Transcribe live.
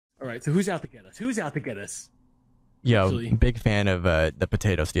All right, so who's out to get us? Who's out to get us? Yo, Actually. big fan of the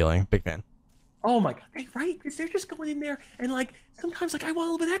potato stealing. Big fan. Oh my god, right? Because they're just going in there and like sometimes like I want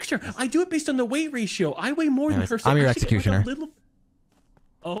a little bit extra. I do it based on the weight ratio. I weigh more than her. So I'm your I should get, like, executioner. a little...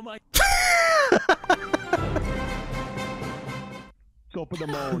 Oh my. Top of the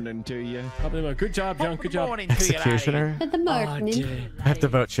morning to you. Good job, John. Good job. Executioner. At the morning. I have to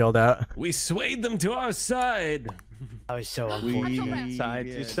vote chilled out. We swayed them to our side. I was so unfortunate. Side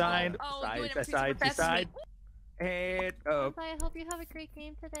to side, side to side. And I hope you have a great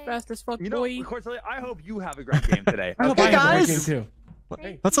game today. Fast as fuck, you know, boy. of course, I hope you have a great game today. I hope Okay, I have a great guys. game too.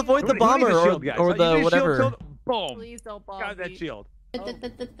 Hey. Let's avoid the Who bomber needs a shield, guys? or You the need a shield, whatever. shield, boom. Please don't bomb Got that me. shield.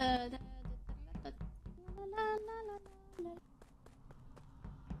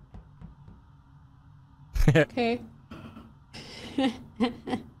 Okay.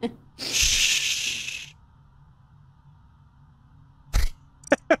 Shh.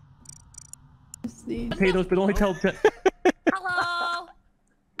 Potatoes, but only tell. Hello.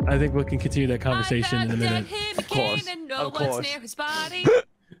 I think we can continue that conversation in a minute. Of course. Of course.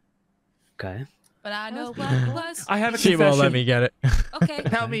 Okay. But I know what it was. I have a She confession. won't let me get it. Okay.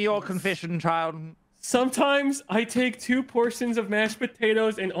 Tell me your confession, child. Sometimes I take 2 portions of mashed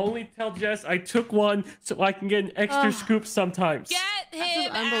potatoes and only tell Jess I took one so I can get an extra scoop sometimes. Get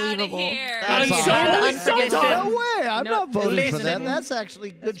him out of unbelievable. here. I'm That's sorry, Sometimes. No way! I'm No, not voting for listen. that. That's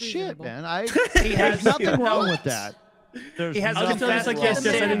actually good shit, reasonable. man. He has There's nothing wrong with that. He has I was telling confessed like, his yes,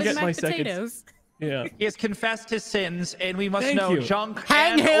 yes, I didn't sins. get my Mashed seconds. potatoes. Yeah. He has confessed his sins, and we must Thank know you. junk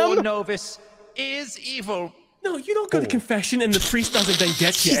Hang and him! or novice is evil. No, you don't go to confession and the priest doesn't then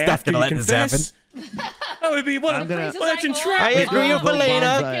get you She's not after gonna you let this confess. That would be what? I'm gonna- Well, that's I entrapment. agree with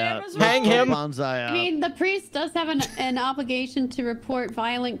Elena. Hang him. Bonsai I out. mean, the priest does have an obligation to report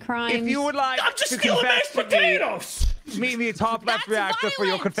violent crimes. If you would like I'm just to stealing confess mashed to me, potatoes. meet me top left That's reactor for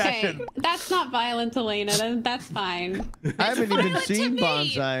your violent. confession. Okay, that's not violent, Elena. That's fine. I haven't even violent to seen me.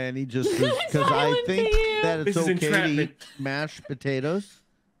 Bonsai, and he just because I violent to think you. that it's This is okay to entrapment. eat mashed potatoes.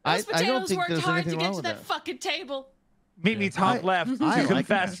 I Those don't potatoes think worked there's hard to anything get wrong to with that that. fucking table. Meet me top left I to like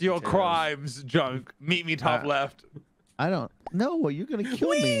confess mashed your potatoes. crimes, junk. Meet me top left. I don't. No, you're gonna kill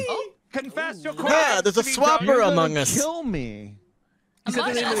me. Confess your crimes. Yeah, there's a to me, swapper junk. You're gonna among us. kill me. You said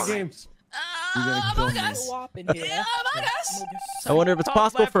the name of the Us. games. You're gonna kill Among me. Us. Swap in here. Yeah, Among Us. I wonder if it's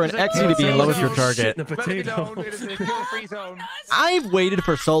possible for an Exy to be in love with your target. The Better be known, potato. it is a kill-free zone. I've waited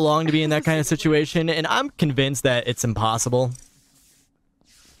for so long to be in that kind of situation, and I'm convinced that it's impossible.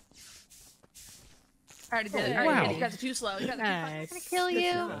 I already did it. Oh, wow. You guys are too slow. You guys are Nice. gonna kill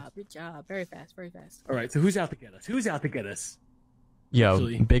you. Good job. Very fast. Very fast. All right, so who's out to get us? Who's out to get us? Yo,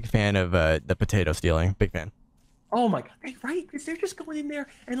 Actually. big fan of the potato stealing. Big fan. Oh my god, right? Because they're just going in there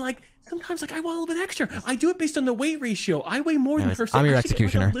and like sometimes like I want a little bit extra. I do it based on the weight ratio. I weigh more than Anyways, her. So I'm your I should get,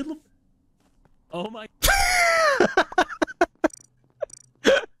 like, a executioner. little... Oh my.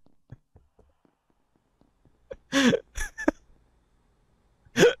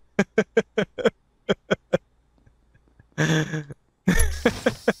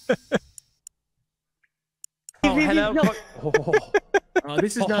 Oh, hello.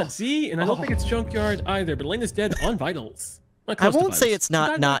 This is not Z, and I don't think it's Junkyard either. But Elena's dead on vitals. Not I close to won't say vitals. it's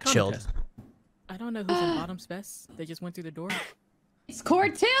not She died in a chilled. contest. I don't know who's in bottom's best. They just went through the door. It's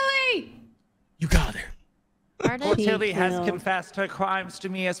Cortilli! You got her. Pardon? Tilly has Well. confessed her crimes to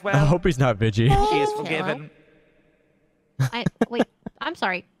me as I well. hope he's not Vigi. She is forgiven. Wait. I'm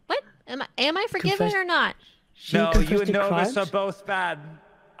sorry. What? Am I forgiven Confess- or not? She No, you confessed and to Novus crimes? are both bad.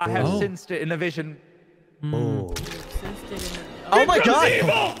 I have Oh. sensed it in a vision. Oh. Oh my god!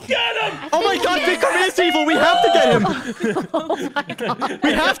 Get him! Oh my god, Victor is evil! We have to get him! Oh my god.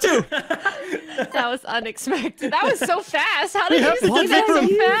 We have to! That was unexpected. That was so fast. How We did have you to see get that so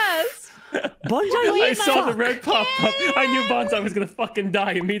him. fast? Bonsai, I saw the red pop up. I knew Bonsai was gonna fucking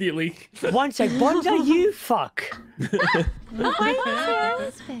die immediately. Bonsai, you fuck. Oh my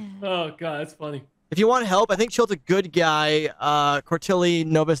god. Oh god, that's funny. If you want help, I think Chill's a good guy. Cortilli,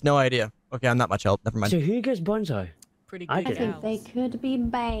 Novus, no idea. Okay, I'm not much help. Never mind. So who gets Bonsai? Pretty I good. did. I think they could be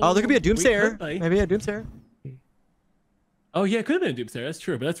bad. Oh, there could be a could Doomsayer. be. Maybe a Doomsayer. Oh yeah, it could have been a Doomsayer. That's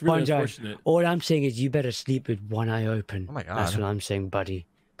true, but that's really Bonsai, unfortunate. all I'm saying is you better sleep with one eye open. Oh my That's God. what I'm saying, buddy.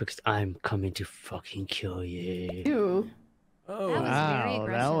 Because I'm coming to fucking kill you. Ew. Oh That was very Wow,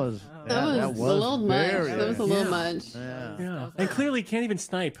 aggressive. that was That was a little much. very That was a little Yeah. much. Yeah. yeah, and clearly can't even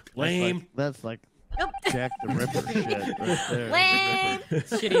snipe. Lame. That's like Jack the Ripper shit right there. Lame.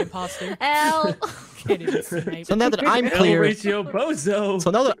 Shitty imposter. L. Can't even snipe. So now that I'm L clear, ratio bozo. so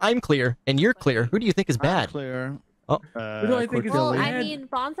now that I'm clear and you're clear, who do you think is I'm bad? clear. Oh. Who do I think is Well, Cortilli. I mean,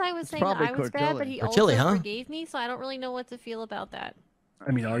 Bonsai was saying that probably I was bad, but he Cortilli, also huh? forgave me, so I don't really know what to feel about that.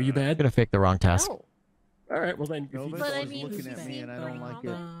 I mean, are you I'm bad? gonna fake the wrong task. No. All right, well then. If Novus you... But I is mean, looking at me and I don't like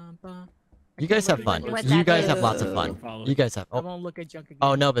it. You guys have fun. What You that guys have is. lots of fun. You guys have. I Oh, won't look at junk again.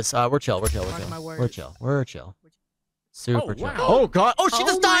 oh Novus, we're chill. We're chill. We're Mark my chill. words. We're chill. We're chill. Super chill. wow. Oh god. Oh, she Oh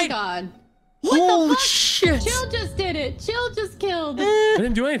just my died. god. Holy shit. Chill just did it. Chill just killed. I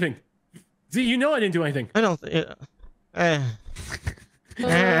didn't do anything. Z, you know I didn't do anything. I don't.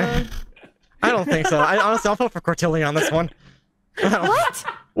 I don't think so. Honestly, I'll vote for Cortilli on this one. What?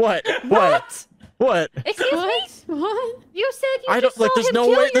 What? What? What? Excuse me? What? You said you I don't just like. saw There's him no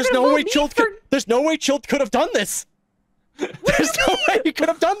kill way. you. There's You're no gonna way vote me Child for- could. There's no way Child could have done this. There's no way he could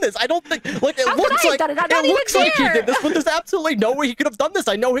have done this. I don't think. Like it How could looks I have like. done it? I'm It not even looks like he there. did this, but there's absolutely no way he could have done this.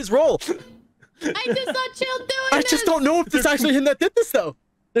 I know his role. I just saw Chill doing I this. just don't know if it's actually him that did this though.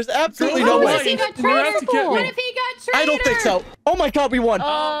 There's absolutely no What way. if he got You have to traitor? get me. What if he got traitor? I don't think so. Oh my god, we won.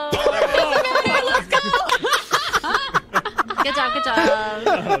 Let's go. Good job, good job.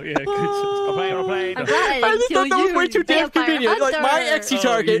 Oh yeah, good job. I'm glad I I didn't just kill thought that was you, way too damn vampire convenient. Like my hunter. exy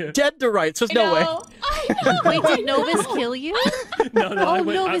target, yeah. dead to rights. There's no way. Wait, did Novus kill you? No, no, Oh, I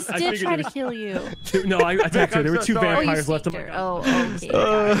went. Novus I did figured try it to was kill you. two. No, I attacked her. There were two sorry. Oh, you vampires left. saved I'm like, her. Oh, okay.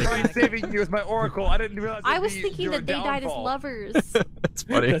 I tried saving you with my oracle. I didn't realize. I it'd was be thinking your that they died as downfall. lovers. That's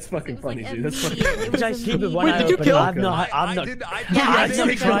funny. That's fucking It was funny, like dude. That's fucking. immediate. It was I sleep with one Wait, eye did you open. kill? I've not. I not. did. I Yeah, I've did not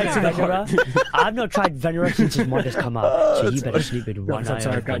saving tried you. Venera. I've not tried Venera since his mother's come up. So you better sleep with No, one I'm eye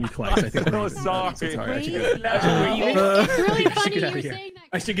sorry, I've gotten open. you twice. I think. So we're- sorry. I'm sorry. I should Crazy. get- It's really I should funny get out you're of here. saying that.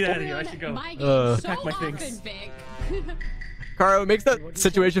 I should get out of here. I should go. My game so Pack my often, things. Vic. Kara, what makes that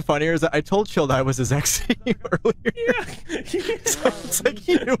situation funnier is that I told Shield I was his ex earlier. Yeah. So it's like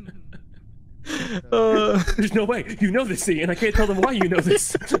he knew. There's no way. You know this, C, and I can't tell them why you know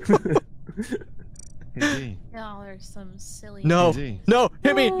this. Hey, No, there's some silly. No, Easy. no,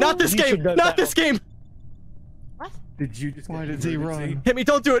 hit me, not this You game, should know not that. this game. Did you just? Why get did he converted, Z? run? Hit me,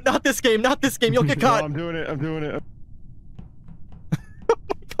 don't do it, not this game, not this game. You'll get No, caught. I'm doing it. I'm doing it.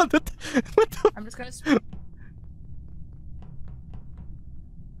 What the? I'm just gonna.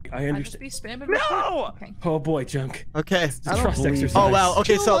 I I'll just understand. be spamming. No! Okay. Oh boy, junk. Okay. It's a trust exercise. Oh wow.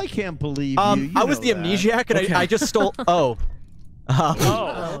 Okay, Jill, so I can't believe you. You I was know the that. amnesiac, and Okay. I just stole. Oh.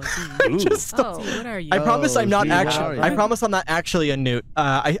 Oh. I just stole. Oh. What are you? I promise I'm not gee, how actually. are you? I promise I'm not actually a newt.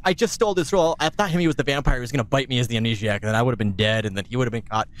 I just stole this role. I thought he was the vampire. He was gonna bite me as the amnesiac, and then I would have been dead, and then he would have been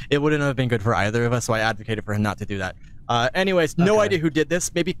caught. It wouldn't have been good for either of us, so I advocated for him not to do that. Anyways, no Okay. idea who did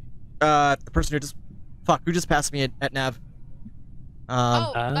this. Maybe the person who just passed me at Nav.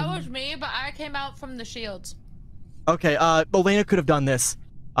 Oh, that was me, but I came out from the shields. Okay. Elena could have done this.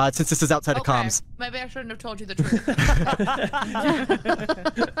 Since this is outside of comms. Maybe I shouldn't have told you the truth.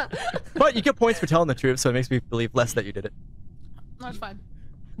 But you get points for telling the truth, so it makes me believe less that you did it. That's fine.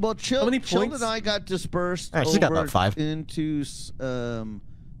 Well, How many Chill points? and I got dispersed Alright, she's got over about 5. into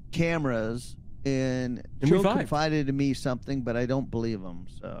cameras, and And Chill we vibed. confided in me something, but I don't believe him.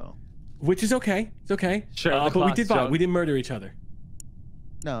 So Which is okay. It's okay. Sure, the But we clock's did vibe. junk. We didn't murder each other.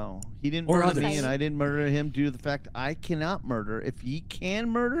 no, he didn't Or murder others. me, and I didn't murder him due to the fact I cannot murder. If he can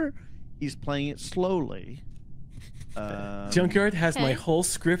murder, he's playing it slowly. Junkyard has my Okay. whole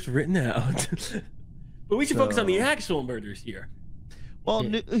script written out. But we should focus on the So- actual murders here. Well,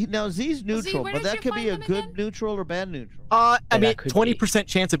 now Z's neutral, where but did that you could be a find them good again? neutral or bad neutral. I Yeah, mean, that could be. 20%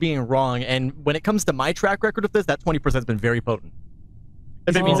 chance of being wrong, and when it comes to my track record of this, that 20% has been very potent.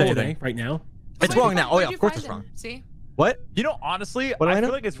 If it means Oh, anything. okay, right now. It's wrong now. Oh yeah, of course it's wrong. See? What? You know, honestly, What do I I know?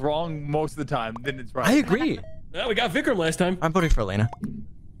 feel like it's wrong most of the time. Then it's right. I agree. Well, we got Vikram last time. I'm voting for Elena.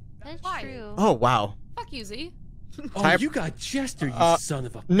 That's Why? true. Oh wow. Fuck you, Z. Oh, Type- you got Jester, you son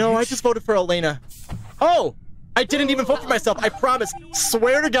of a No, I bitch. just voted for Elena. Oh! I didn't even vote for myself. I promise.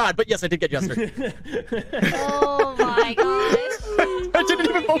 Swear to God. But yes, I did get Jester. Oh my god. I didn't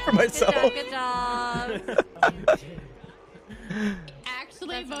even vote for myself. Good job, good job.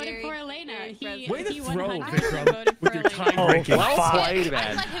 Actually That's voted very, for Elena. very He, Way to he throw, 100% Vikram, voted with for your Elena. time-breaking. Well played, I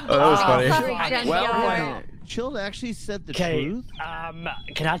man. let him Oh, that was go. funny. Sorry, I didn't Jen, know. yeah. Chill actually said the Okay, truth.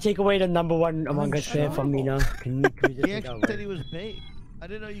 can I take away the #1 Among Us fan from me now? Can we just He take that actually said he away? was bait. I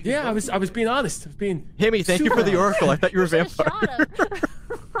didn't know you. could Yeah, vote I was being honest. I was being. Himmy, thank you for the oracle. I thought you were a Should've vampire.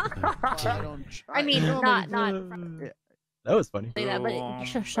 shot him. I I mean, not That was funny. say that, but you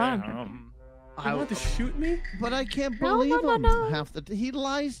should have shot him. You want to shoot me? But I can't No, believe no, him no. half the. He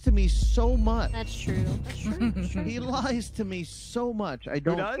lies to me so much. That's true. That's true. That's true. He lies to me so much. I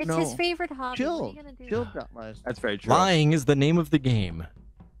don't does? It's know. his favorite hobby. What are Chill. you gonna do? Chill got lies. That's very true. Lying is the name of the game.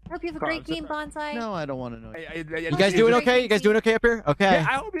 Hope you have a great game, Bonsai. No, I don't want to know. You guys doing okay? You guys doing okay up here? Okay. Yeah,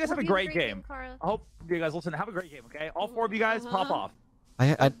 I hope you guys have a Hope you great game. Carl. I hope you guys listen. Have a great game, okay? All 4 of you guys, pop off.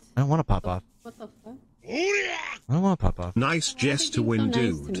 I don't want to pop off. What the fuck? I don't want to pop off. Nice jest to win,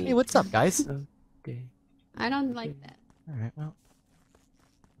 dude. Hey, what's up, guys? Okay. I don't like that. All right, well.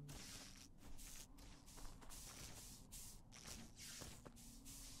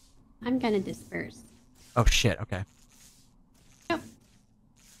 I'm gonna disperse. Oh shit. Okay. Yep.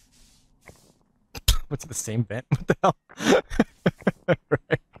 What's the same vent? What the hell?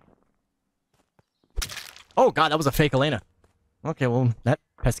 Right. Oh god, that was a fake Elena. Okay, well that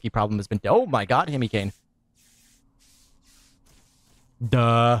pesky problem has been. Oh my god, Himmy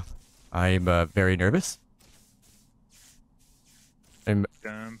Duh. I'm very nervous.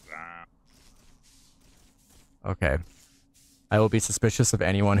 Okay. I will be suspicious of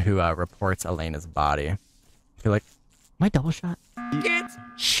anyone who reports Elena's body. I feel like... Am I double shot?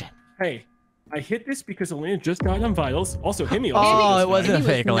 Shit. Hey, I hit this because Elena just got on vitals. Also, Himmy. Oh, it just wasn't a was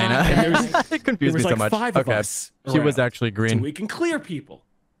fake, not Elena. there. It confused me There was so like much. 5 of Okay. us She was around. actually So green. we can clear people,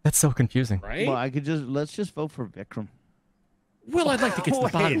 That's so confusing. right? Well, I could let's just vote for Vikram. Well, I'd like to get to the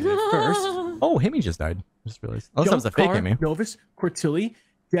bottom of it first. Oh, Himmy just died. Just realized. Oh, that was a fake Car, Himmy. Novus, Cortilli,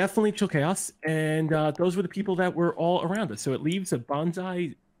 definitely Chill Chaos, and those were the people that were all around us. So it leaves a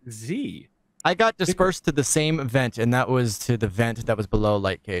Bonsai Z. I got dispersed to the same vent, and that was to the vent that was below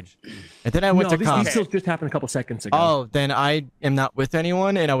Light Cage. And then I went No, to these comms. kills just happened a couple seconds ago. Oh, then I am not with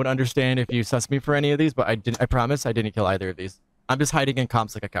anyone, and I would understand if you suss me for any of these, but I didn't. I promise I didn't kill either of these. I'm just hiding in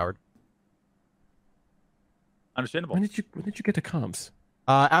comms like a coward. Understandable. When did you get to comms?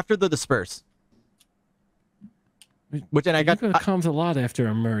 After the disperse. Which, and I got you got comms a lot after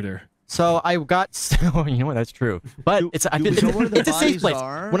a murder. So I got. Oh, you know what? That's true. But it's do we know where the it's a safe bodies place.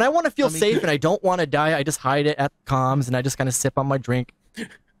 are? When I want to feel I mean, safe and I don't want to die, I just hide it at comms and I just kind of sip on my drink.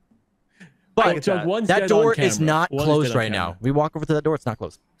 But Jug, one's that dead on door is camera. not One's closed dead on right camera. now. We walk over to that door, it's not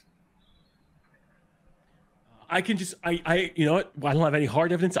closed. I can just, you know what? I don't have any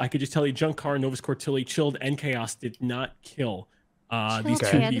hard evidence. I could just tell you, Junkar, Novus Cortilli, Chilled, and Chaos did not kill these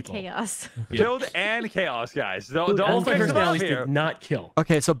two and people. chaos. Chilled and chaos, guys. Don't All fix them up personalities here. did not kill.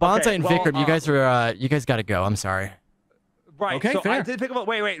 Okay, so Bonsai Okay, and well, Vikram, you guys gotta go. I'm sorry. Right. Okay, so I fair. did pick up.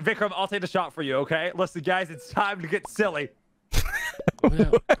 Wait, Vikram. I'll take the shot for you. Okay. Listen, guys, it's time to get silly.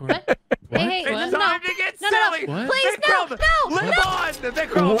 What? Hey, hey, It's no, time to get no, no, silly. What? Please, no, Vikram, no, live on,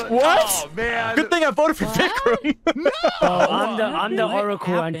 Vikram. What? Oh man. Good thing I voted for Vikram. I'm the What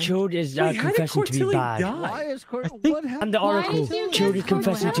Oracle, and happened? Chilled is Wait, how did confessing to be Cortilli bad. die? Why is Court? think- What I'm happened? the Why Oracle. did you Chilled is get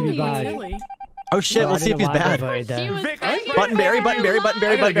confessing to be Cortilli? bad. Silly. Oh shit, So we'll I see if don't he's know why I bad. voted She there. was Vic, begging Buttonberry, for Buttonberry, your Buttonberry,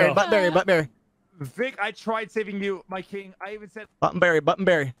 There we go. Buttonberry, Buttonberry, Vic, I tried saving you, my king. I even said. Buttonberry,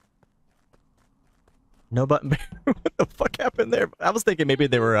 Buttonberry. No Buttonberry. What the fuck happened there? I was thinking maybe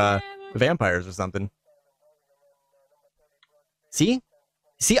they were vampires or something. See?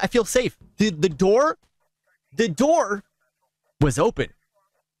 See, I feel safe. The door was open.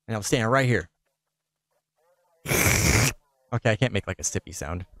 And I was standing right here. Okay, I can't make like a sippy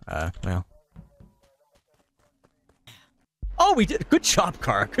sound. Well. Oh, we did. Good job,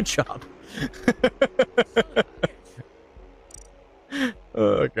 Kara. Good job.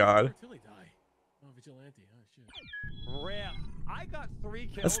 Oh, God. Cortilli die. Oh, vigilante. Oh, shit. Ramp. I got 3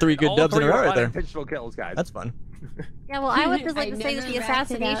 kills. That's 3 and good all dubs in a 3 row were right there. unintentional kills, guys. That's fun. Yeah, well, I would just like I to say that never the ratted out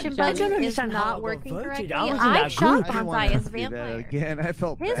assassination Judge. I don't button is understand how I not got working voted. correctly. I wasn't I that shot good. I didn't Bonsai want to as do that vampire. again. I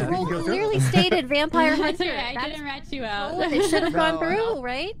felt His bad. role clearly stated vampire That's hunter. okay. I That's didn't rat you out. cool. It should have gone No, through,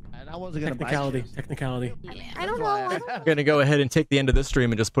 right? And I wasn't gonna bite Technicality. you. Technicality. I don't know. I don't I'm gonna go ahead and take the end of this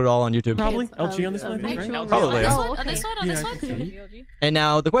stream and just put it all on YouTube. Probably. It's, LG on this one, I think, actual right? Probably. real- Oh, On this one, on Yeah, this I one. can see. And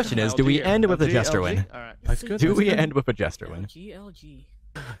now the question is, do we end with a jester win? All right. That's good. Do that's we good. end with a jester win? LG.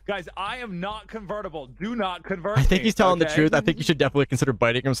 Guys, I am not convertible. Do not convert I think me, he's telling the okay? truth. I think you should definitely consider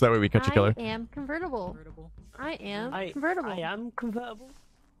biting him so that way we catch a killer. I am convertible. Convertible. I am I convertible. am convertible.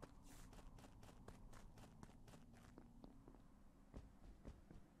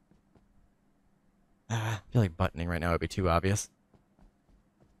 I feel like buttoning right now would be too obvious.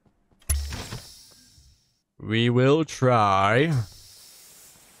 We will try.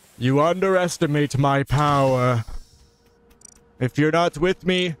 You underestimate my power. If you're not with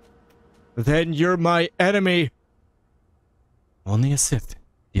me, then you're my enemy. Only a Sith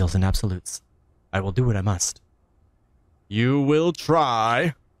deals in absolutes. I will do what I must. You will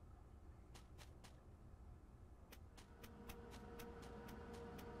try.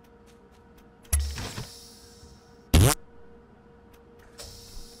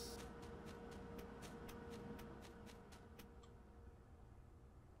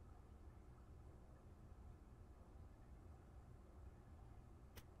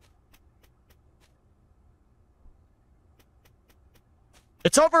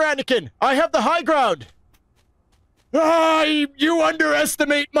 It's over, Anakin! I have the high ground! You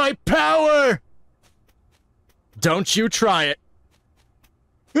underestimate my power! Don't you try it.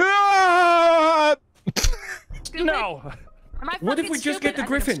 Ah! No. Am I What if fucking we just get stupid? the I think I'm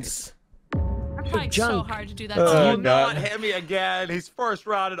Griffins? stupid. I'm trying so Junk. hard to do that. Oh, Do God. not hit me again. He's first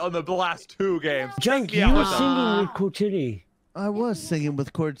rounded on the last 2 games. Junk, Take me you out were with them. singing with Cotilli. I was singing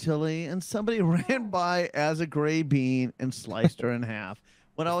with Cortilli, and somebody ran by as a gray bean and sliced her in half.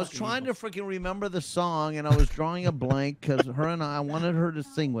 When I was trying to freaking remember the song, and I was drawing a blank because I wanted her to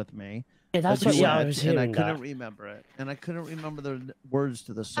sing with me. Yeah, that's a what I duet, was and I hearing couldn't that. remember it, and I couldn't remember the words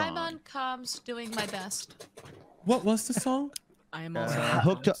to the song. I'm on comms doing my best. What was the song? I am also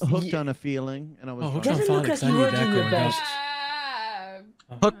hooked on a feeling, and I was. Oh, Hooked drawing- on Doesn't look Phonics. like I you need were that doing your going best.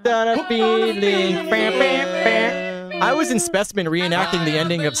 Hooked on a feeling. Bam, bam, bam. I was in Specimen reenacting the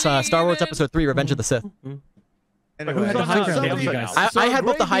ending of Star Wars Episode 3, Revenge of the Sith. Anyway, Who had the high ground somebody- out of you guys? I had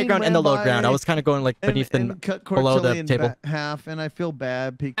both the Gray high Bean ground and the ran low ground. I by was kind of going like beneath and cut below the Cortilli in table. half, and I feel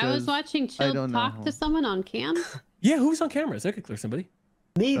bad because I was watching Chill don't talk know. to someone on cam. Yeah, who's on cameras? I could clear somebody.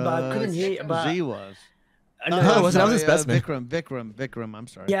 Me, but I couldn't hear it. But Z was. No, it wasn't. I was in Specimen. Vikram. I'm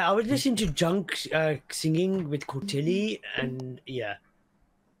sorry. yeah, I was listening to Junk singing with Cotilli, and yeah.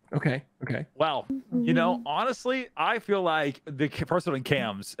 Okay. Well, you know, honestly, I feel like the person in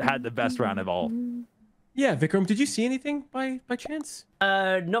cams had the best round of all. Yeah, Vikram, did you see anything by chance?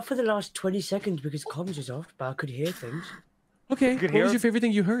 Not for the last 20 seconds because comms was off, but I could hear things. Okay. could What hear? was your favorite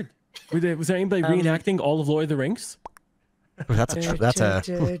thing you heard? Was there anybody reenacting all of Lord of the Rings? Ooh, that's a. Oh,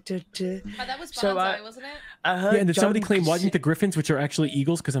 that was So, Bonsai, wasn't it? I heard Yeah, and did somebody Junk claim why si- didn't the Griffins, which are actually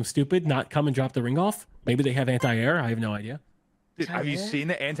eagles because I'm stupid, not come and drop the ring off? Maybe they have anti-air. I have no idea. Dude, have you seen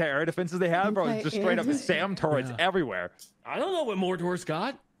the anti-air defenses they have, bro? It's just straight up SAM turrets Yeah. everywhere. I don't know what Mordor's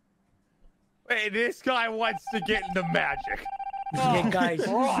got. Hey, this guy wants to get into magic. Yeah, guys,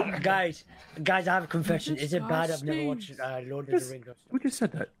 I have a confession. Is it bad I've never watched Lord of the Rings? Who just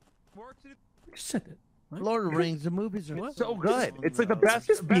said that? Who just said that? Lord of the Rings, the movies are So good. It's like the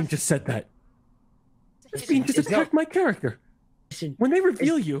best. Bean just said that. Bean just attacked my character. Listen, When they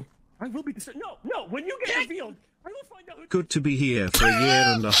reveal you, I will be No, when you get revealed, I will find out who. Good to be here for a year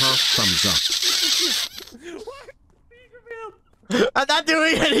and a half. Thumbs up. Why are you being revealed? I'm not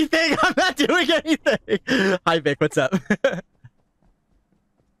doing anything. I'm not doing anything. Hi, Vic. What's up?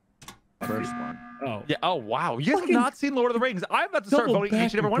 first one. Oh. Yeah. Oh wow. You guys have Fucking not seen Lord of the Rings. I'm about to start Double voting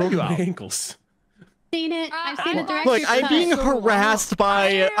each and every back one of you broke my out. ankles. Seen it. I've seen it director's Look, I'm cut. being harassed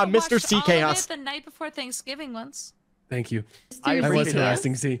by I Mr. watched C all of Chaos. it the night before Thanksgiving once. Thank you. I I was appreciate that.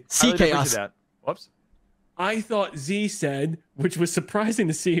 harassing Z. I C really appreciate Chaos. that. Whoops. I thought Z said, which was surprising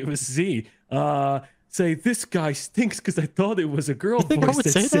to see it was Z, say, this guy stinks because I thought it was a girl You think I voice would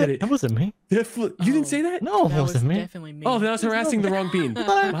that say said that? it. That wasn't me. You didn't say that? No, That it was wasn't me. definitely me. Oh, then I was harassing the wrong Bean. You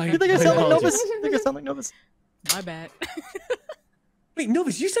My think I sound like apologies. Novus? You think I sound like Novus? My bad. Wait,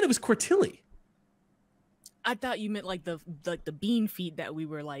 Novus, you said it was Cortilli. I thought you meant like the bean feet that we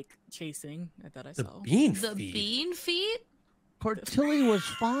were like chasing. I thought I The saw. Bean The feed. bean feet? Cortilli was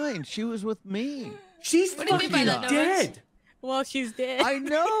fine. She was with me. She's What do you mean fucking by that, Novus? dead. Well, she's dead. I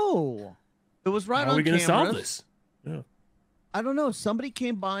know. It was right How on are we going to solve cameras. this? I don't know. Somebody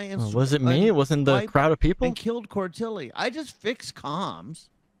came by and Was it me? It wasn't the wiped crowd of people? and killed Cortilli. I just fixed comms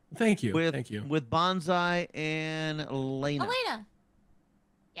Thank you. with Thank you. with Bonsai and Elena. Elena.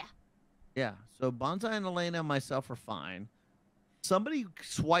 Yeah. So Bonsai and Elena and myself are fine. Somebody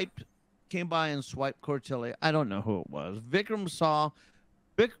came by and swiped Cortilli. I don't know who it was. Vikram saw.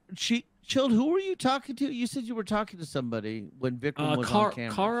 Chilled. Who were you talking to? You said you were talking to somebody when Vikram was on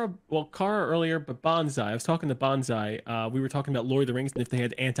camera. Kara earlier, but Bonsai. I was talking to Bonsai. We were talking about Lord of the Rings and if they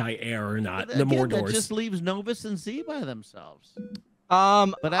had anti-air or not. The Again, that Mordors. just leaves Novus and Z by themselves. But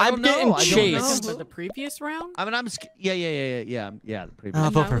I I'm don't getting know. I don't chased. know. For the previous round. I mean, yeah. The previous.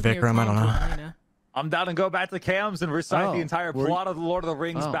 I'll vote I for was near Vikram. I don't know. Elena. I'm down and go back to cams and recite Oh, the entire were you- plot of the Lord of the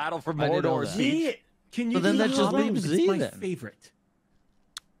Rings Oh, battle for I didn't know Mordor's that. speech. Can you So then do that the just wrong? leaves It's Z my then. favorite.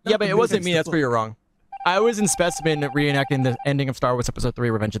 Yeah, Not but the it wasn't movie, me. it's That's the where you're wrong. I was in Specimen reenacting the ending of Star Wars Episode 3,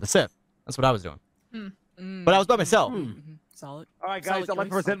 Revenge of the Sith. That's what I was doing. But I was by myself. Solid. All right, guys, Solid I'd like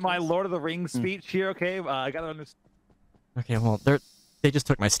to choice, present my solid choice. Lord of the Rings speech here. Okay, I gotta understand. Okay, well, they just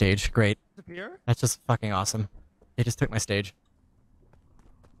took my stage. Great. Here. That's just fucking awesome. They just took my stage.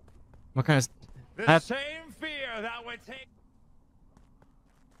 What kind of... The same fear that would take.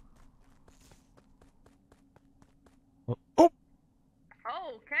 Oh!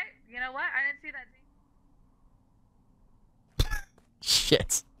 Oh, okay. You know what? I didn't see that.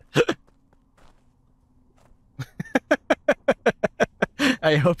 Shit.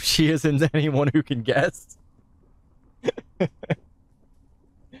 I hope she isn't anyone who can guess. God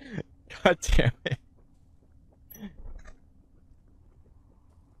damn it.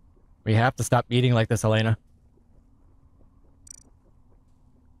 We have to stop eating like this, Elena.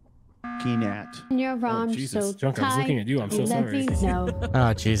 looking at? Your Oh, ROM Jesus. so Junk, I was looking at you. I'm so let sorry. me know.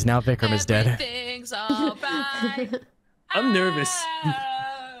 Oh, jeez. Now Vikram is dead. Everything's alright. I'm nervous.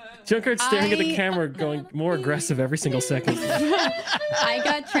 Junkar's staring at the I- camera, going more aggressive every single second. I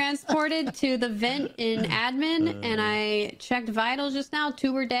got transported to the vent in admin, and I checked vitals just now.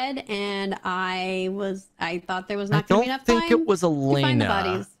 2 were dead, and I thought there was not going to be enough time. I don't think it was to find the Elena.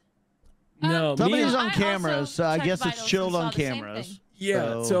 bodies. No, Somebody's me on I cameras, also so I checked guess it's vitals chilled and on saw the same cameras. thing.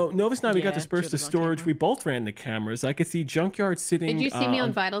 yeah, so Novus and I, we got Yeah, dispersed to Chip was on storage. camera. We both ran the cameras. I could see Junkyard sitting. Did you see me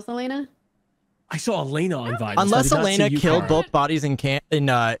on vitals, Elena? I saw Elena on vitals. Unless I did not Elena see you, killed Kara. both bodies in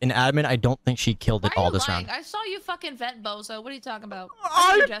admin, I don't think she killed Why it are all you this lying? round. I saw you fucking vent, bozo. What are you talking about?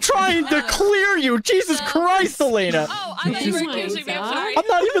 I'm trying to clear you. Jesus Christ, Elena. Oh, I thought you were Oh my accusing me. I'm God. sorry. I'm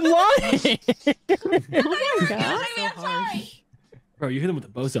not even lying. Oh my god. Accusing me. I'm sorry. Bro, you hit him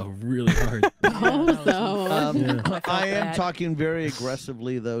with the bozo really hard. I am talking very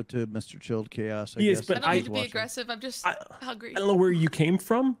aggressively though to Mr. Chilled Chaos. I He is, guess, but if I don't he's need to be watching. aggressive. I'm just hungry. I don't know where you came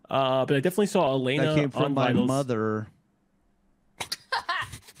from, but I definitely saw Elena That came from on my vitals. mother.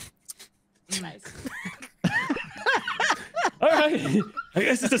 Nice. All right, I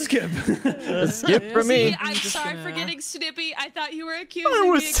guess it's a skip. A skip for me. See, I'm sorry for getting snippy. I thought you were accusing I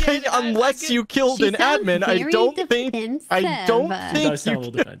was me saying again. unless you killed She an sounds admin, I very don't think defensive. I don't It think does sound a you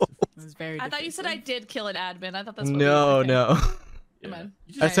little defensive. It was very I thought you said I defensive. did kill an admin. I thought that's what No, we were. no. Come on.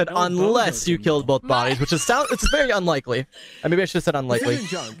 I said unless you killed both bodies, which is it's very unlikely. Maybe I should have said unlikely.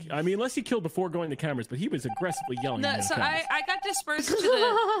 This isn't Junk. I mean, unless he killed before going to cameras, but he was aggressively yelling. No, at so the cameras. I got dispersed to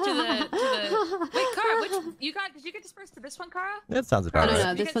the wait, Kara, did you get dispersed to this one, Kara? That sounds about No,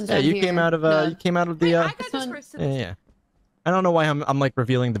 right. no, this one's Yeah, down you here. came out of No. you came out of the Wait, I got This one- dispersed to yeah, this. yeah. I don't know why I'm like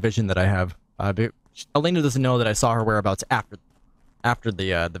revealing the vision that I have. But Elena doesn't know that I saw her whereabouts after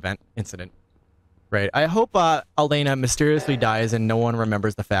the vent incident. Right. I hope Elena mysteriously dies and no one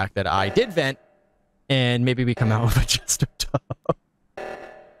remembers the fact that I did vent, and maybe we come out with a Jester top.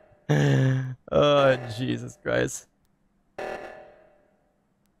 Oh, Jesus Christ.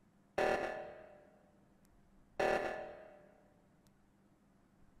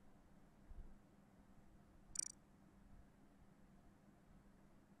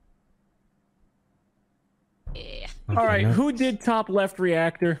 Yeah. All right, who did top left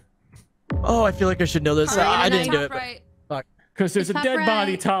reactor? Oh, I feel like I should know this. Elena I and didn't I- do it. Top right. Fuck. Because there's a Top dead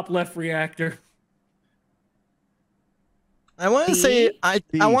body right. top left reactor. I want to say I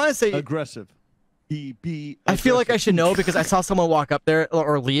want to say aggressive. Be I feel like I aggressive. should know because I saw someone walk up there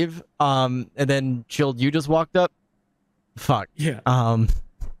or leave. And then Chilled, you just walked up. Fuck. Yeah. I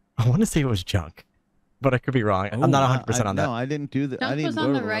want to say it was Junk, but I could be wrong. I'm not 100% on that. No, I didn't do that. I Dunk didn't was go on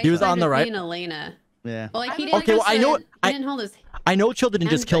to the the right. He was side on the of right? me and Elena. Yeah. Well, like he Okay, didn't. well, I know- He didn't hold his. I know Chill didn't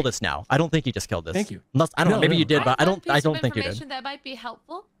just And kill like- this now. I don't think he just killed this. Thank you. Unless I don't know. No, Maybe no. you did, but I have don't. I don't think you did. information that might be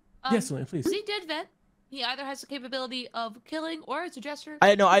helpful. Yes, Elena, please. He did vent. He either has the capability of killing or it's a gesture.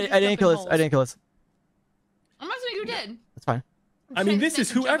 I know. I Just didn't jumping kill this. holes. I didn't kill this. I'm not saying you did. That's fine. I mean, this is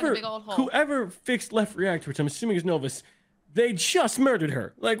whoever Whoever whoever fixed left reactor, which I'm assuming is Novus. They just murdered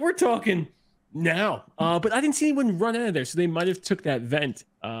her. Like we're talking now. But I didn't see anyone run out of there, so they might have took that vent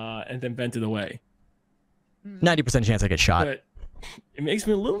and then vented away. 90% chance I get shot. But it makes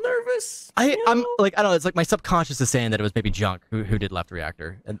me a little nervous. I'm like I don't know. It's like my subconscious is saying that it was maybe Junk who did left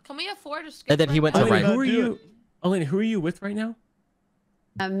reactor, and Can we afford to skip? And then he went to Elena, right. who are you? Elena, who are you with right now?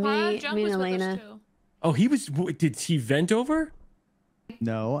 Me Junk and was with us Elena. too. Oh, he was. Did he vent over?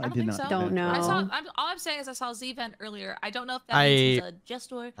 No, I I don't did think not. so. Don't know. I saw. All I'm saying is I saw Z vent earlier. I don't know if that means he's a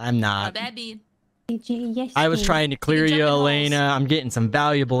gestor. I'm A not. bad bean. Yes. I was trying to clear jump you, in holes. Elena. I'm getting some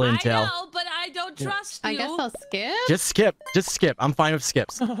valuable intel. I know, but I don't trust you. I guess I'll skip. Just skip. Just skip. I'm fine with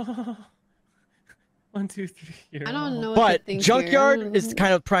skips. 1, 2, 3. Here. I don't know what to But think Junkyard here. is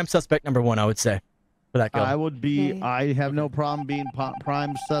kind of prime suspect number 1, I would say, for that kill. I would be. Okay. I have no problem being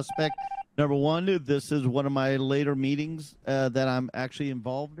prime suspect. Number one, this is one of my later meetings that I'm actually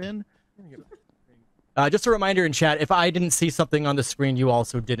involved in. Just a reminder in chat, if I didn't see something on the screen you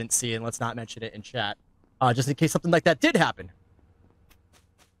also didn't see, and let's not mention it in chat, just in case something like that did happen.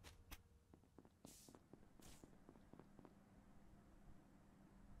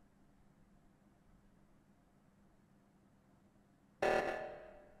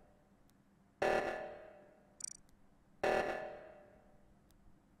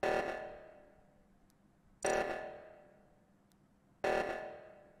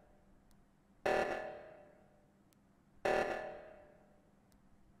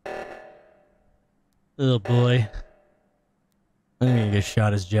 Oh boy. I'm gonna get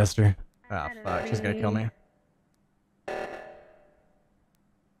shot as Jester. Ah, fuck, she's gonna kill me.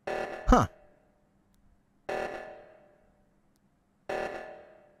 Huh.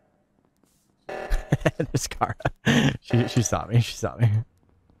 There's Kara. She saw me. She saw me.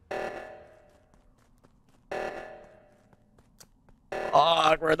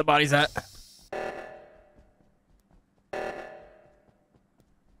 Oh, where are the bodies at?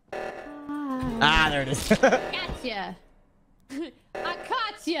 Ah, there it is. Gotcha. I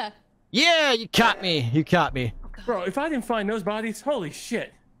caught ya. Yeah, you caught me. You caught me. Bro, if I didn't find those bodies, holy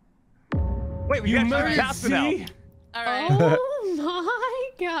shit. Wait, You got murdered Casper now. Z? All right. Oh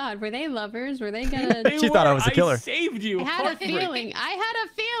my god. Were they lovers? Were they gonna... They She thought I was the killer. I saved you. I had a Heartbreak.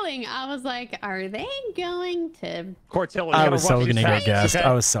 feeling. I was like, are they going to... Cortilla, I you was gotta so rush gonna these get facts, gassed. okay?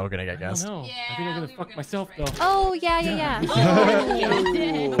 I was so gonna get I don't gassed. know. I think I'm Yeah, gonna we fuck were myself gonna though. Oh, yeah.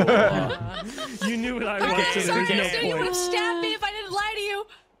 You knew what I was, so Sorry, there's so you no would have point. stabbed me if I didn't lie to you.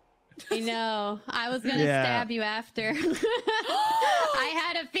 I know. I was gonna Yeah. stab you after. I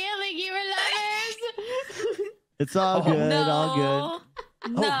had a feeling you were lovers. It's all good. No. All good.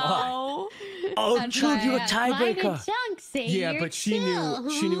 No. Oh, That's Jude, why you a I had mine tiebreaker. and Chunk say Yeah, you're but she chill.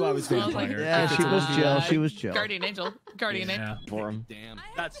 knew I was vampire. Yeah, she was chill. She was chill. Guardian angel. Guardian angel. Yeah, for him. Damn.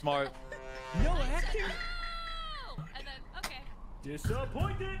 That's smart. No acting. And then, okay.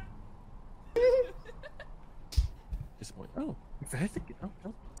 Disappointed. Disappointed. Oh, fantastic.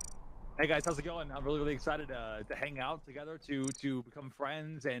 Oh. Hey guys, how's it going? I'm really excited to hang out together, to become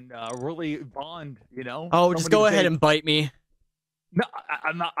friends and really bond. You know. Oh, just go ahead and bite me. No,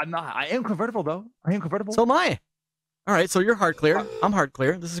 I'm not. I am convertible though. I am convertible. So am I. All right, so you're hard clear. I'm hard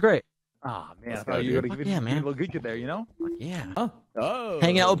clear. This is great. Ah man, I Let's thought go, you were dude. gonna give Yeah, me man. a little good kid there, you know? Yeah. Oh.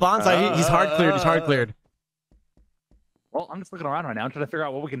 Hanging out with Bonsai. He's hard cleared. He's hard cleared. Well, I'm just looking around right now, trying to figure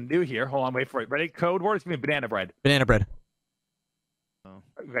out what we can do here. Hold on, wait for it. Ready? Code word? It's gonna be banana bread. Banana bread.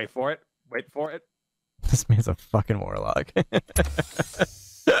 Okay, for it. Wait for it. This man's a fucking warlock.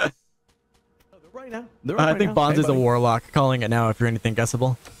 Right now. I think Bonds is a warlock. Calling it now. If you're anything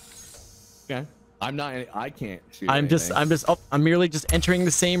guessable. Okay. I'm not. I can't shoot. I'm merely just entering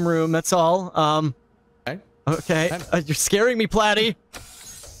the same room. That's all. Okay. Okay. You're scaring me, Platty.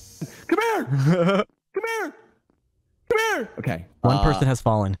 Come here. Come here. Come here. Okay. One person has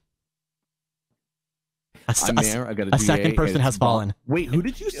fallen. I'm there. I got a a second DA, person and has it's fallen. Wait, who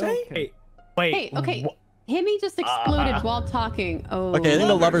did you say? Hey, wait. Hey, okay. Himmy just exploded while talking. Oh. Okay, I think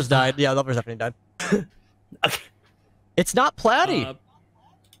the lovers died. Yeah, lovers definitely died. It's not Platty.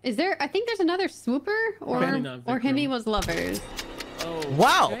 Is there? I think there's another swooper, Probably not or Vikram. Himmy was lovers. Oh,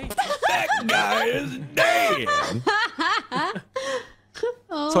 Wow. okay. That guy is dead.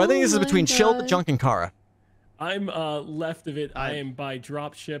 So I think this is Oh between my Shield, God. Junk, and Kara. I'm left of it. I am by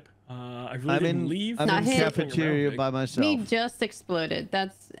dropship. I really I'm didn't in. leave. I'm Not in him. cafeteria by myself. Me just exploded.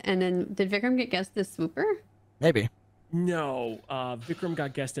 And then did Vikram get guessed as swooper? Maybe. No, Vikram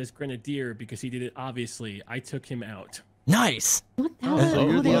got guessed as Grenadier because he did it obviously. I took him out. Nice. What the hell? So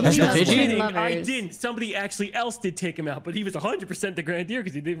you're the They other must guy. have Did you? been Kidding, I lovers. didn't. Somebody actually else did take him out, but he was 100% the Grenadier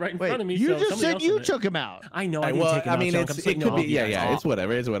because he did right in Wait, front of me. you so just somebody said else you did it. took him out. I know. I didn't Well, take him I out. mean, Chunk. I'm it saying, could no, be. Yeah. yeah. It's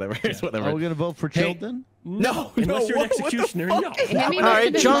whatever. It's whatever. It's whatever. Are we gonna vote for Chilled then? No, unless you're an what the executioner. fuck? No. Himmy must All right,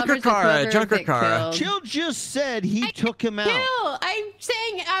 have been Junk or lovers with Kara? whoever Junk or Vic Kara? killed. Chill just said he took him out. Chill! I'm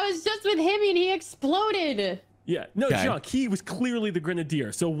saying I was just with Himmy and he exploded. Yeah, no, Okay. Junk. He was clearly the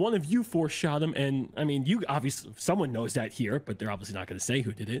Grenadier. So one of you four shot him, and I mean, you obviously someone knows that here, but they're obviously not going to say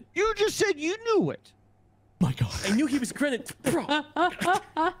who did it. You just said you knew it. My God. I knew he was Grenadier, bro. I'm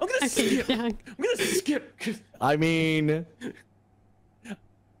gonna skip. I'm gonna skip. 'Cause I mean,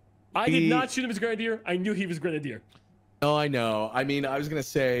 I did not shoot him as Grenadier. I knew he was Grenadier. no, I know. I mean, I was gonna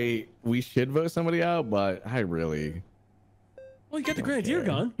say we should vote somebody out, but I really. Well, you got the Grenadier Okay.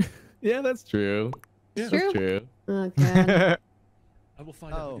 gone. Yeah, that's true. It's That's true. true. Oh god. I will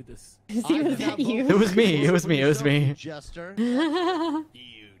find out who did this. See, was that you? It was me. It was me. It was me. Jester. You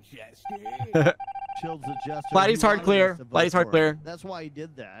just Chill's a jester. Platty's He hard wanted clear. us to vote Platty's hard for clear. him. That's why he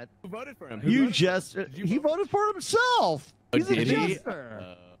did that. Who voted for him? You jester. He voted for himself. Oh, He's a did he?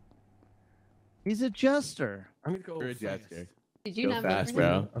 jester. He's a jester. I'm gonna go. You're a fast. jester. Did you Go not fast, vote for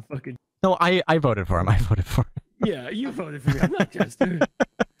him? bro. I fucking No, I voted for him. I voted for him. yeah. You voted for me. I'm not just.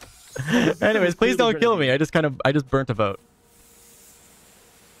 Anyways, please don't kill me. I just burnt a vote.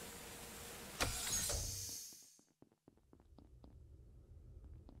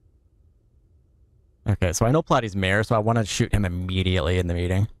 Okay, so I know Platty's mayor, so I want to shoot him immediately in the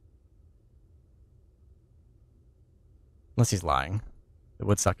meeting. Unless he's lying. It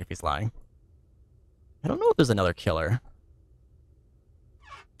would suck if he's lying. I don't know if there's another killer.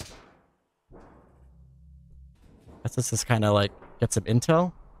 Guess this is kind of like get some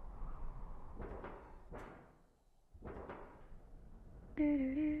intel.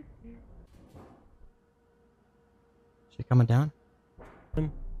 She coming down?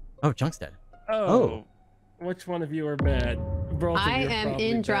 Oh, Junk's dead. Oh. Which one of you are bad? Both of I you are am probably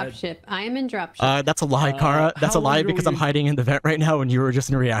in bad. dropship. I am in dropship. That's a lie, Kara. That's a how lie long because ago I'm were you- hiding in the vent right now, and you were just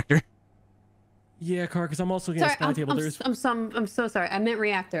in a reactor. Yeah, Car, because I'm also getting Sorry, a spy table. I'm so sorry. I meant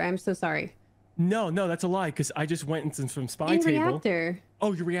reactor. I'm so sorry. No, that's a lie, because I just went into some spy In table. reactor.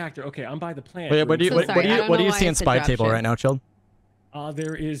 Oh, your reactor. Okay, I'm by the plant. Wait, what do you, So what, sorry, I don't what do know you why see I in said spy table dropship. right now, Chilled?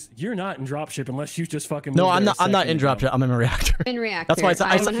 There is. You're not in dropship unless you just fucking. No, moved I'm there not. I'm not in a second ago. dropship. I'm in a reactor. In reactor. That's why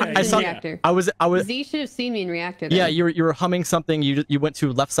I saw. reactor. I was. Z should have seen me in reactor. Yeah, then. you were humming something. You went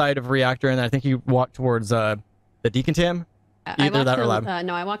to left side of reactor, and then I think you walked towards the decontam. I Either walked that or to, lab.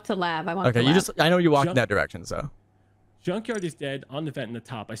 no, I walked to lab. I walked Okay, to you lab. just. I know you walked in that direction, so. Junkyard is dead on the vent in the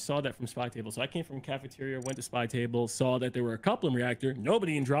top. I saw that from spy table. So I came from cafeteria, went to spy table, saw that there were a couple in reactor,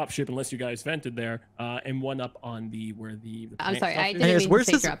 nobody in dropship unless you guys vented there, and one up on the where the I'm plant sorry, stuff I is. didn't mean where's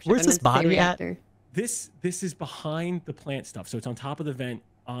to say this- dropship. where's I this meant to say body at? reactor. This is behind the plant stuff. So it's on top of the vent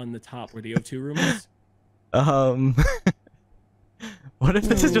on the top where the O2 room is. What if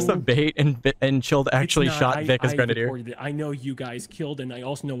this is just a bait and Chilled actually It's not. shot Vic as I Grenadier? reported it. I know you guys killed, and I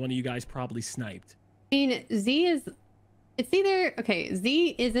also know one of you guys probably sniped. I mean, Z is. It's either okay.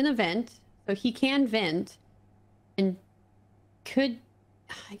 Z is in a vent, so he can vent, and could.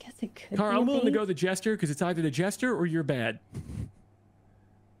 I guess it could. Car, be a I'm willing to bait. go the jester because it's either the jester or you're bad.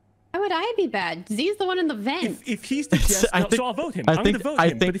 Why would I be bad? Z's the one in the vent. If he's the jester, so I'll vote him. I I'm think- gonna vote I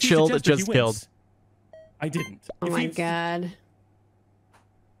him. think but if he's the Chilled jester, he just wins. killed. I didn't. Oh If my he's- god.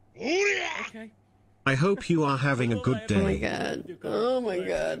 Okay. I hope you are having a good Oh my day. god. Oh my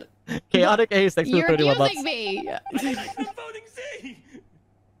god. Chaotic Ace, thanks for the You're 31 bucks. abusing me. I'm voting Z.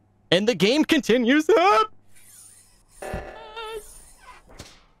 And the game continues up.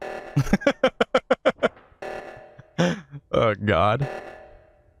 Oh god.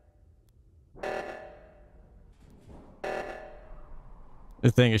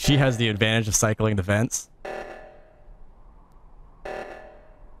 The thing is, she has the advantage of cycling the vents.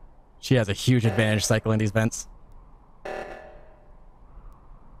 She has a huge advantage cycling these vents.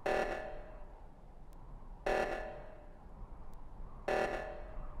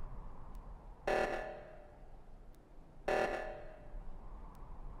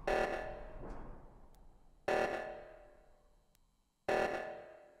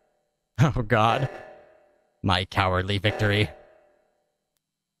 Oh god. My cowardly victory.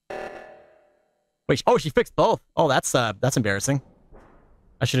 Wait, oh, she fixed both. Oh, that's embarrassing.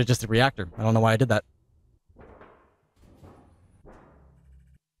 I should have just a reactor. I don't know why I did that.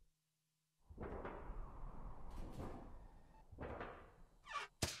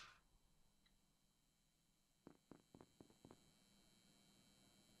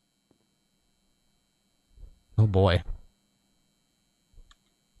 Oh boy.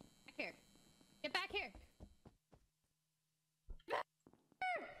 Back here. Get back here.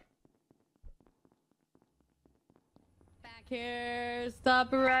 Back here.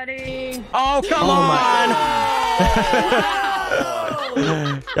 Stop running. Oh, come on!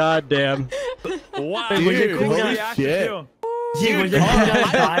 God damn. Wow. Dude, holy shit. Z, was it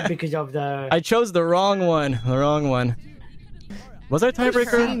bad because of the? I chose the wrong one. The wrong one. Was I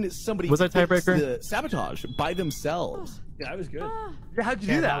tiebreaker? Somebody Was I fix tiebreaker? the sabotage by themselves. Yeah, that was good. How'd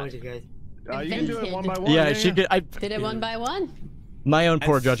you do that? was good. You can do it one by one. Yeah, she could. I Did it one by one. my own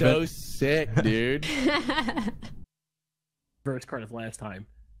poor That's judgment. so sick, dude. Verge card of last time.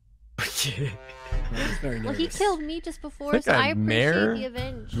 Very Well, he nervous. killed me just before, think so I I'm appreciate Mayor. the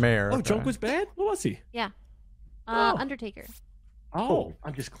avenge. Mayor. Oh, Junk was bad? What was he? Yeah. Oh. Undertaker. Oh,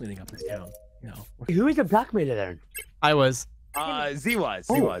 I'm just cleaning up this town. No. Who is the blackmailer then? I was. Z was.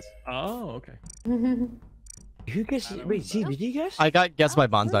 Z was. Oh, okay. Who guessed? Wait, Z, did you guess? I got guessed by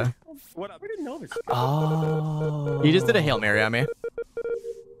Bonsai. What up? We didn't know this. Oh. He just did a Hail Mary on me.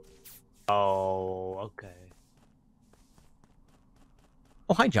 Oh, okay.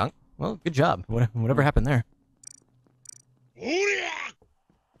 Oh, hi, Junk. Well, good job. Whatever happened there.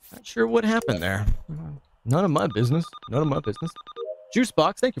 Not sure what happened there. None of my business. None of my business.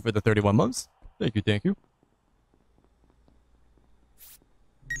 Juicebox, thank you for the 31 months. Thank you, thank you.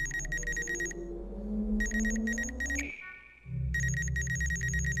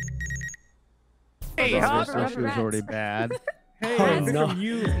 Hey, This huh? was already bad. Hey, Oh, Vikram, no.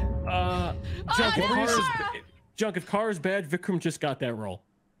 you, Junk, if no. Kara's bad, Vikram just got that role.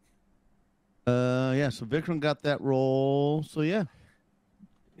 Yeah, so Vikram got that role. So yeah.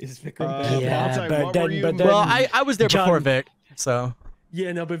 Is Vikram bad? Yeah, Bonsai, but what then- were you- but then- Well, I was there before Junk- Vic, so.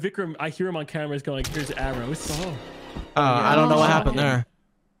 Yeah, no, but Vikram, I hear him on cameras going, here's arrows. Oh. I don't know what happened there.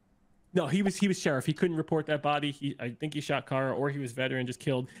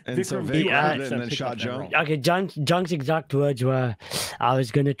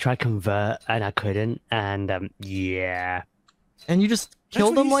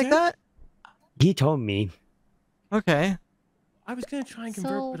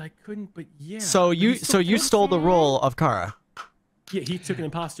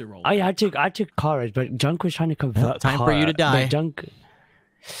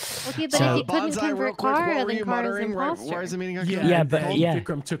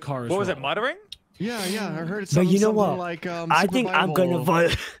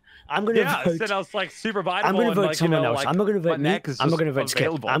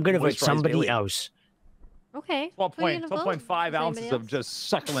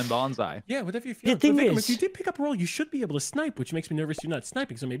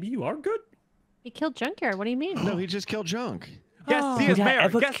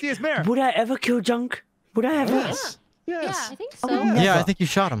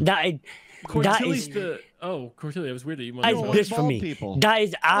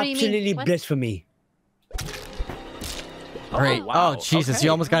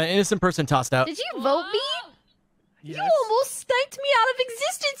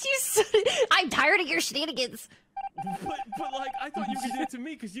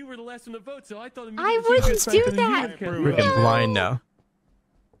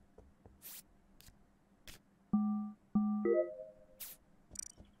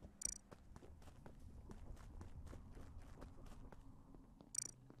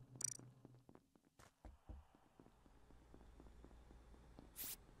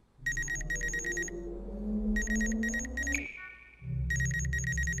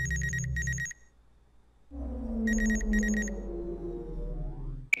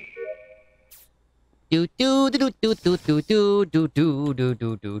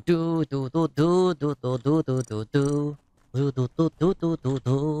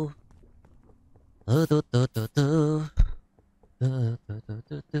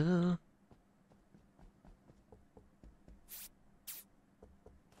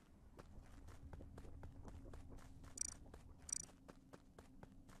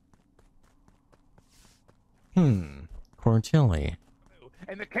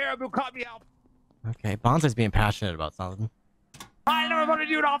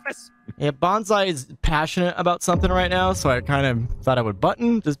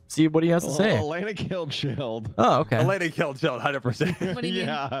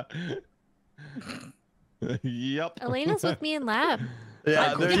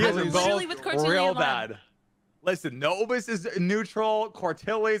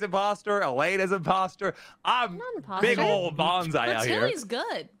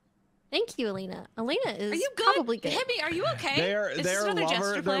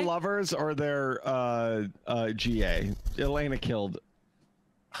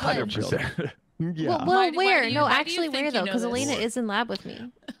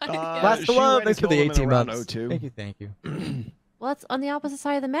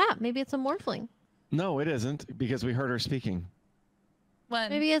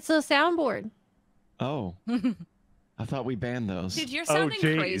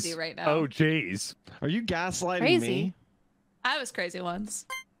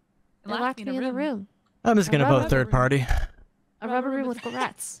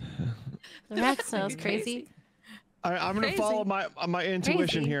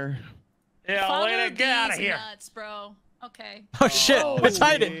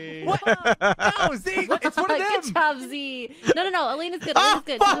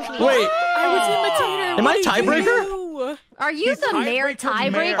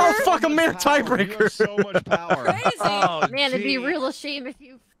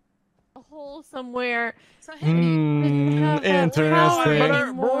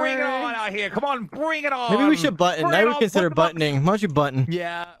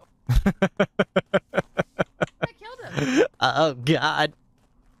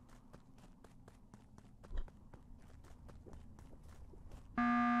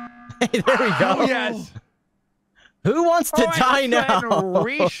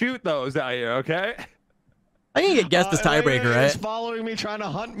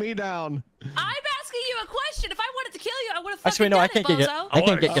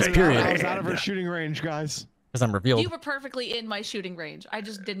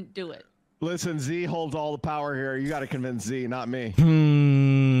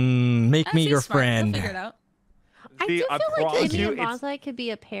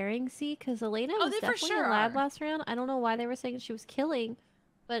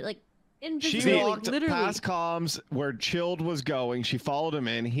 Invisible. She walked Literally. past comms where Chilled was going. She followed him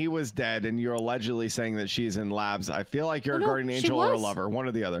in. He was dead, and you're allegedly saying that she's in labs. I feel like you're a guardian angel or a lover, one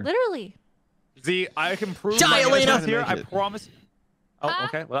or the other. Literally. Z, I can prove Die, my Elena! innocence here. I promise. Oh,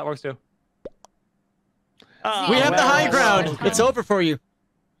 okay. Well, that works too. We have the high ground. It's over for you.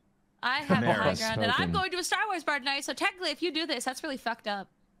 I have the high America ground, and I'm spoken. going to a Star Wars bar tonight. So technically, if you do this, that's really fucked up.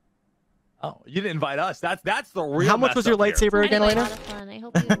 Oh, you didn't invite us. That's the real. How much was your lightsaber again, Anyway, a Elena? lot of fun. I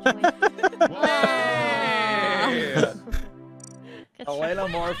hope you enjoy. Elena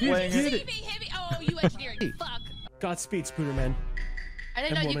Morphling. Hit me. Oh, you engineering fuck. Godspeed, Spooderman. I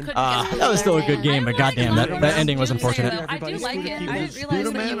didn't know you couldn't That was still a good game, but goddamn, that ending was unfortunate. I do like it. I didn't realize that you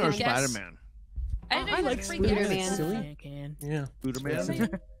Spooderman or could guess. Spider-Man? I didn't know you like could freak guess. Spooderman. Silly. Yeah.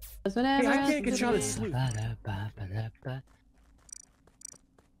 Spooderman? Hey, I can't get shot at sleep.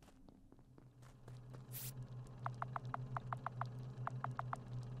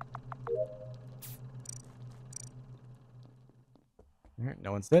 Alright,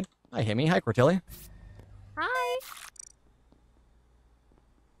 no one's dead. Hi, Himmy. Hi, Cortilli. Hi.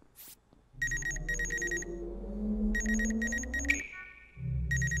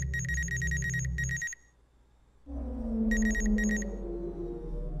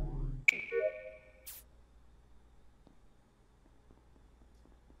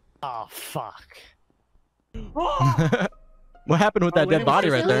 Oh, fuck. What happened with that dead body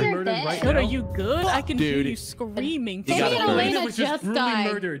right there? Good, are you good? I can hear Dude, you screaming. Timmy and Elena was just just brutally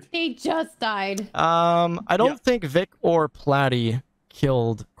died. murdered. They just died. I don't think Vic or Platty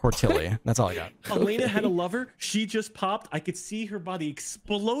killed Cortilli. That's all I got. Elena had a lover. She just popped. I could see her body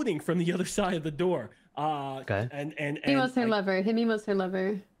exploding from the other side of the door. Okay. And He was her lover. Himmy was her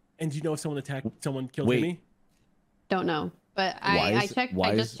lover. And do you know if someone killed Wait. Himmy? Don't know. But Why I is- checked. why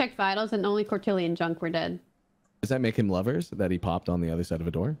I just is- checked vitals, and only Cortilli and Junk were dead. Does that make him lovers that he popped on the other side of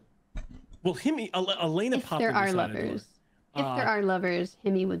a door? Well, Elena If popped there on the are side of the door. lovers, if there are lovers,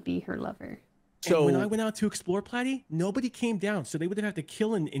 Himmy would be her lover. So when I went out to explore Platty, nobody came down, so they would have to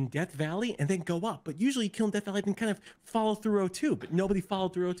kill in Death Valley and then go up. But usually, you kill in Death Valley and kind of follow through O2, but nobody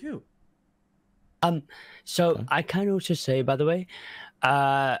followed through O2. So I can also say, by the way,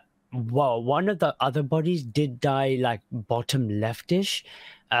 well, one of the other bodies did die like bottom leftish,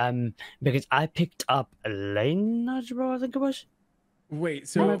 because I picked up Elena's role, I think it was. Wait,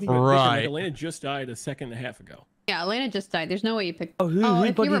 so Right. Elena just died a second and a half ago. Yeah, Elena just died. There's no way you picked. Oh, whose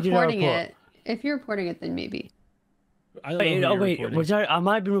if body you're did I reporting report? it, if you're reporting it, then maybe. I don't Wait, know. oh who wait, you're was I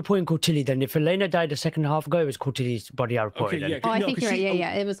might have been reporting Cortilli then. If Elena died a second and a half ago, it was Cortilli's body I reported. Okay, yeah. then. Oh, I no, think 'cause you're right. she-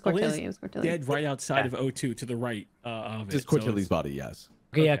 Yeah, it was Elena's Cortilli. It was Cortilli. Dead right outside of O2 to the right of it. Just so Cortilli's it's- body, yes.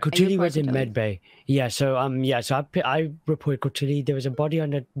 Okay, yeah, Cortilli was in Cortilli. medbay. Yeah, so I reported Cortilli. There was a body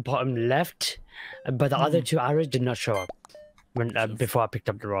on the bottom left, but the other two arrows did not show up when before I picked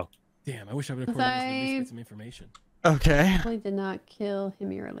up the roll. Damn, I wish I would have Was reported this to at least get some information. Okay. Definitely did not kill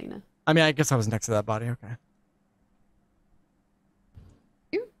him or Elena. I mean, I guess I was next to that body. Okay.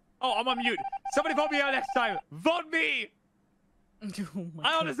 Oh, I'm on mute. Somebody vote me out next time. Vote me. Oh my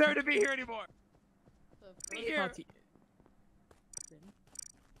I don't God. deserve to be here anymore. Be here.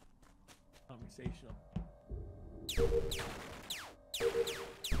 Conversational.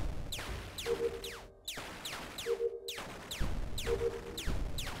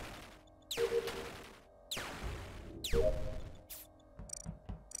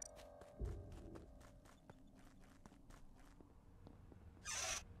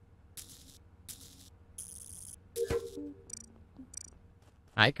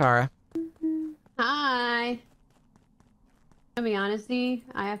 Hi, Kara. Hi. To be honest, Z,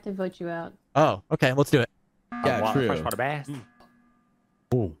 I have to vote you out. Oh, okay. Let's do it. Yeah, true. Fresh water bath.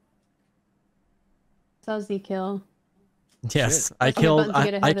 Ooh. So Z kill. Yes, I Let's get killed. Button to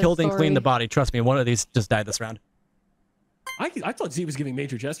get ahead I of the killed and cleaned the story. body. Trust me, one of these just died this round. I thought Z was giving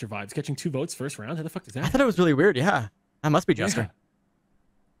Major Jester vibes, catching 2 votes first round. How the fuck does I that? thought it was really weird. Yeah, I must be Jester.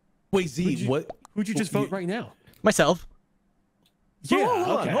 Wait, Z, what? Who'd you just vote right now? Myself. Yeah,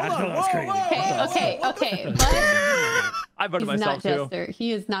 Hold on, okay. hold I on. thought that was Whoa, crazy. whoa. Okay, but I voted he's not myself too. Jester.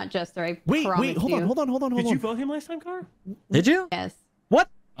 He is not Jester. I Wait, promise hold you. on, hold on, hold on, hold Did you on. vote him last time, Car? Did you? Yes. What?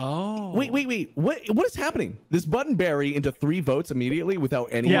 Oh. Wait. What is happening? This button Barry into 3 votes immediately without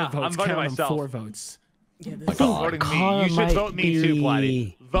any. Yeah, votes. I'm voting Count 'em, myself. 4 votes. Yeah, I this think Voting me. Kara You should might vote me too,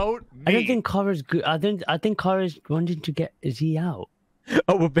 Platty. Vote me. I don't think Kara's good. I think Kara's wanting to get Z out.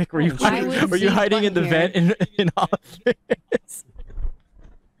 Oh, well, Vic, were you I would were you see hiding in the Button vent in office?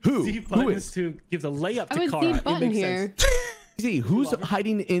 Who? Z Who buttons is? to give the layup I to would Cara. see It Button makes here. sense. Z, who's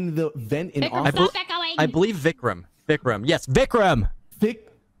hiding in the vent in Vikram, office? stop echoing. I believe Vikram. Vikram. Yes, Vikram.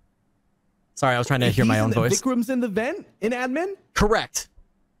 Vic. Sorry, I was trying to hear my He's own in the- voice. Vikram's in the vent in admin. Correct.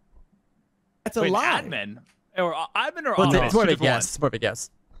 That's a Wait, lie. Admin or admin or Well, office? it's more of a Two different guess. ones. It's more of a guess.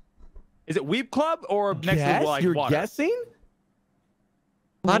 Is it Weeb Club or next Guess? to like You're water? guessing?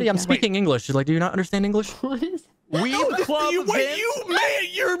 Lottie, I'm speaking English. Like, do you not understand English? What is? Weeb Club Vin?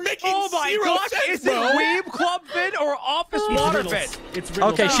 You're making Oh my gosh! Is it Weeb Club Vin or Office Water Vin? It's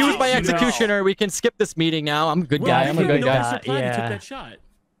Okay, she was my No. executioner. We can skip this meeting now. I'm a good guy. I'm a Well, good no, guy. Mr. Platt, he took yeah. that shot.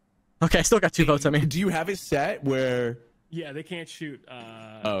 Okay, I still got 2 votes. I mean, Do you have it set where? Yeah, they can't shoot.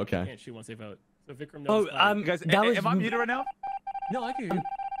 Oh, okay. They can't shoot once they vote. So Vikram Oh, knows. Platt. You guys, that was am I muted right now? No, I can hear you.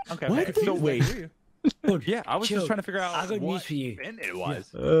 Okay. What? okay. So Wait. yeah, I was Chill. just trying to figure out I got what news for you. Vin it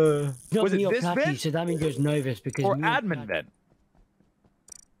was. Not Was it me or this Platy, Vin? so that means there's Novus because Or me and admin Vin.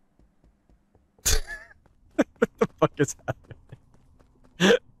 what the fuck is happening?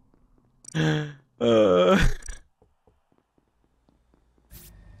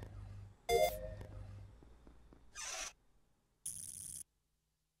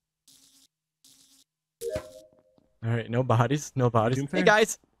 All right, no bodies, no bodies. Doing Hey fair.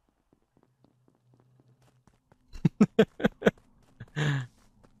 guys.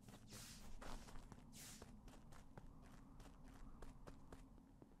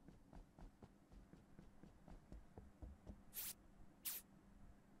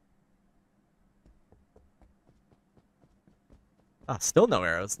 Ah, still no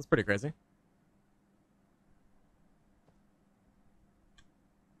arrows. That's pretty crazy.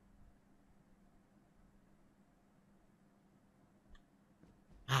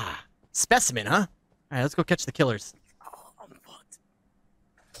 Ah, specimen, huh? All right, let's go catch the killers. I'm fucked.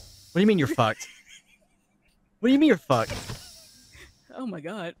 What do you mean you're fucked? What do you mean you're fucked? Oh my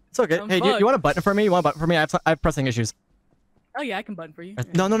god. It's okay. I'm Hey, do you fucked. want a button for me? You want a button for me? I have pressing issues. Oh yeah, I can button for you.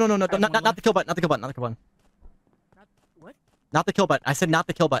 No, no, I have not one the kill button. Not the kill button. Not the kill button. What? Not the kill button. I said not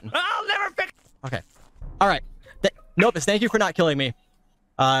the kill button. I'll never fix. Okay. All right. Nopus, thank you for not killing me.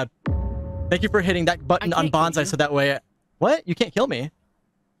 Thank you for hitting that button on can't kill Bonsai you. so that way. What? You can't kill me.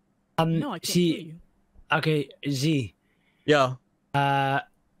 No, I can't see, kill you. okay, Z. Yo.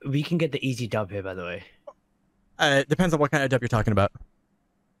 We can get the easy dub here, by the way. It depends on what kind of dub you're talking about.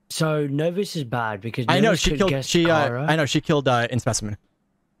 So Novus is bad because I know Novus she could killed. guess She. Kara. I know she killed in specimen.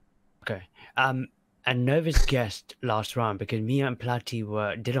 Okay. And Novus guessed last round because me and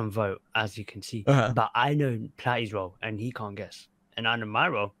Platy didn't vote, as you can see. Uh-huh. But I know Platy's role and he can't guess, and I know my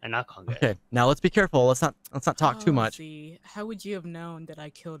role and I can't guess. Okay. Now let's be careful. Let's not talk too Oh, much. See, how would you have known that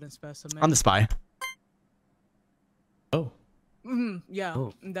I killed in specimen? I'm the spy. Oh. Yeah,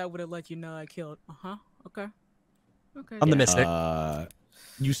 Oh. that would have let you know I killed. Okay. Okay. I'm the yeah. mystic.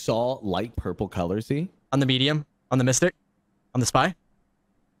 You saw light purple color, see? I'm the medium. I'm the mystic. I'm the spy.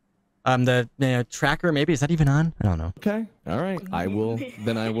 I'm the tracker. Maybe is that even on? I don't know. Okay. All right. I will.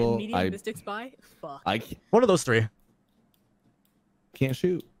 Then I will. Medium mystic spy. Fuck. I One of those three. can't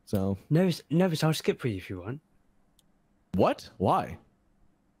shoot. So Novus, I'll skip for you if you want. what? Why?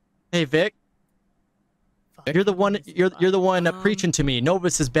 Hey Vic, Fuck. you're the one. You're the one Um, preaching to me.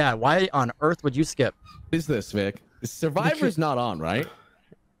 Novus is bad. Why on earth would you skip? What is this, Vic? Survivor's not on, right?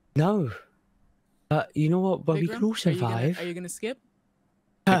 No. You know what? But we Vikram, can all survive. Are you gonna skip?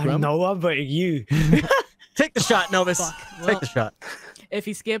 Vikram? No, I'm voting you. Take the shot, Novus. Fuck. Take Well, the shot. if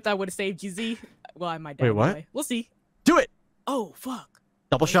he skipped, I would have saved you, Z. Well, I might die. Wait, what? anyway. We'll see. Do it. Oh fuck.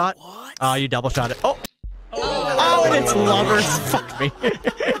 Double shot. What? Oh, you double shot it. Oh. Oh, and it's lovers. Fuck me.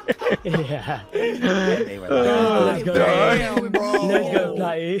 Yeah. Oh, Let's go. damn, Let's go,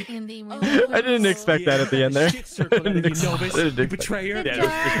 Platy. I didn't expect that at the end there. Betrayer.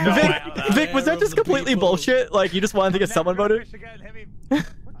 Vic, was that just completely bullshit? Like you just wanted to get someone voted?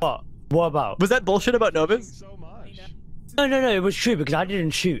 What? What about? Was that bullshit about Novus? So much. No, it was true because I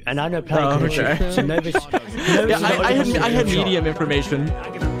didn't shoot, and I know Platy Oh, couldn't okay. shoot. So Novus. Yeah, I had medium information.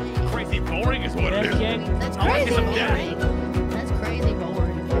 Crazy boring is what it is. That's crazy boring. That's crazy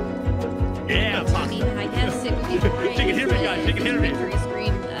boring. Yeah. I mean, I guess it would be boring. She can hear me, guys. She can hear me. Victory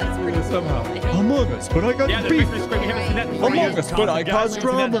scream. That's pretty Somehow. cool. I think. Among Us, but I got Yeah, the victory screen. We haven't seen that in 4 Among years. Us, but I Guys, caused we've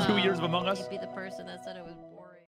seen that in drama. 2 years of Among Us. You'd be the person that said it was